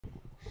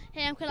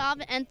Hey, I'm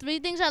Kanav, and three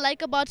things I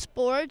like about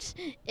sports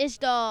is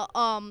the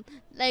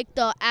like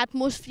the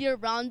atmosphere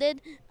around it,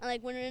 and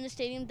like when you're in the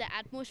stadium, the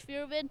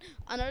atmosphere of it.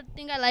 Another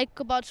thing I like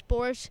about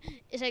sports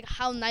is like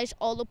how nice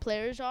all the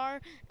players are,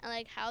 and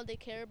like how they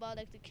care about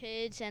like the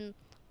kids, and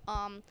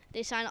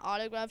they sign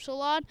autographs a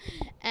lot.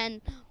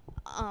 And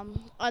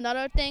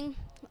another thing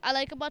I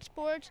like about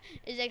sports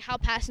is like how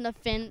passionate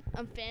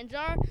fans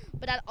are.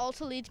 But that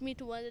also leads me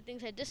to one of the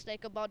things I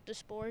dislike about the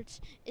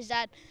sports is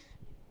that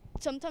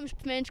sometimes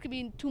fans could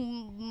be too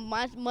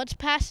much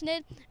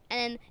passionate,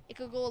 and it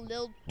could go a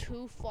little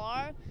too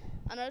far.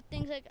 Another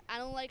thing is like I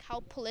don't like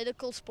how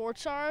political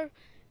sports are.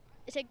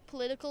 It's like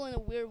political in a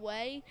weird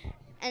way.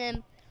 And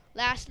then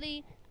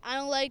lastly, I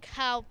don't like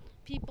how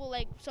people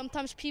like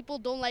sometimes people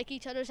don't like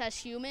each other as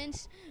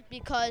humans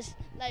because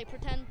like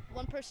pretend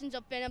one person's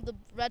a fan of the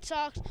Red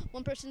Sox,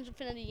 one person's a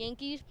fan of the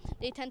Yankees.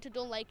 They tend to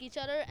don't like each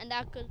other, and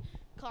that could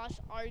cause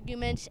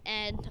arguments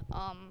and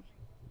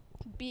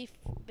beef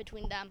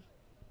between them.